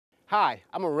Hi,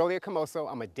 I'm Aurelio Camoso.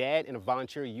 I'm a dad and a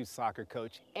volunteer youth soccer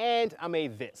coach, and I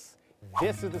made this.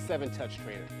 This is the 7Touch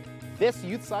Trainer. This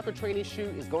youth soccer training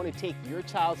shoe is going to take your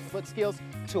child's foot skills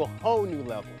to a whole new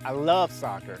level. I love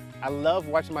soccer. I love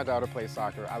watching my daughter play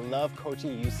soccer. I love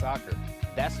coaching youth soccer.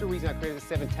 That's the reason I created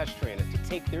the 7Touch Trainer, to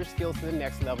take their skills to the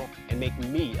next level and make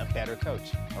me a better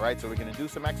coach. All right, so we're gonna do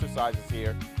some exercises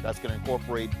here that's gonna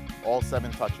incorporate all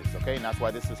 7 touches, okay? And that's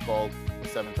why this is called the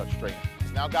 7Touch Trainer.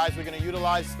 Now guys, we're gonna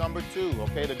utilize number 2,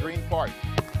 okay, the green part.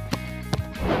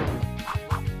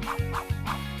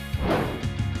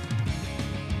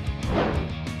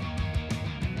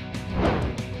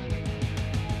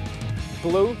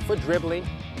 Blue for dribbling,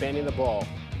 bending the ball.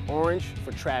 Orange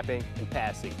for trapping and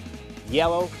passing.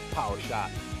 Yellow, power shot.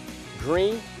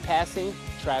 Green, passing,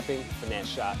 trapping, finesse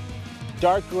shot.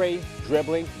 Dark gray,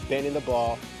 dribbling, bending the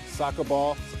ball. Soccer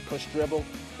ball, push dribble,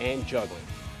 and juggling.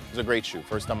 It was a great shoe.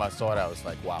 First time I saw it, I was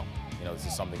like, wow, this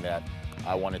is something that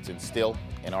I wanted to instill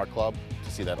in our club,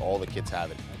 to see that all the kids have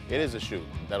it. It is a shoe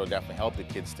that'll definitely help the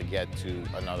kids to get to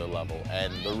another level.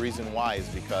 And the reason why is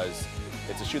because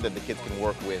it's a shoe that the kids can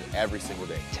work with every single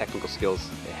day. Technical skills,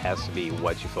 it has to be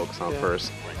what you focus on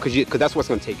first, because that's what's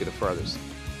going to take you the furthest.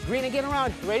 Green and get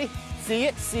around. Ready? See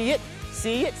it, see it,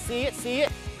 see it, see it, see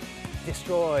it.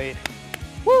 Destroyed.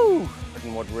 Woo!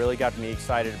 And what really got me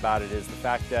excited about it is the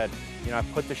fact that, I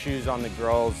put the shoes on the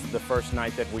girls the first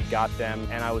night that we got them,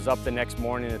 and I was up the next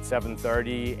morning at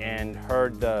 7:30 and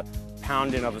heard the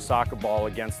pounding of a soccer ball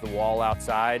against the wall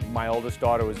outside. My oldest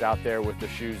daughter was out there with the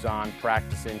shoes on,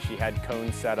 practicing. She had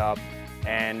cones set up,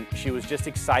 and she was just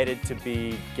excited to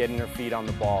be getting her feet on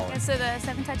the ball. And so the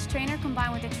 7Touch Trainer,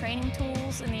 combined with the training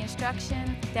tools and the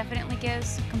instruction, definitely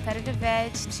gives a competitive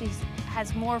edge. She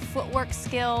has more footwork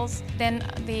skills than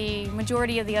the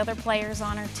majority of the other players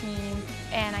on her team,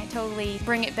 and I totally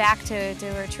bring it back to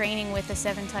her training with the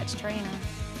 7Touch Trainer.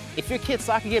 If your kid's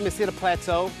soccer game is at a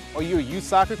plateau, or you're a youth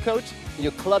soccer coach, and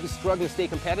your club is struggling to stay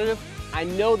competitive, I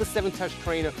know the 7Touch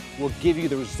Trainer will give you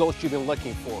the results you've been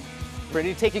looking for.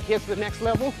 Ready to take your kids to the next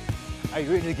level? Are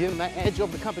you ready to give them that edge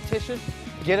over the competition?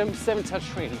 Get them 7Touch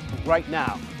Trainer right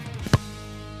now.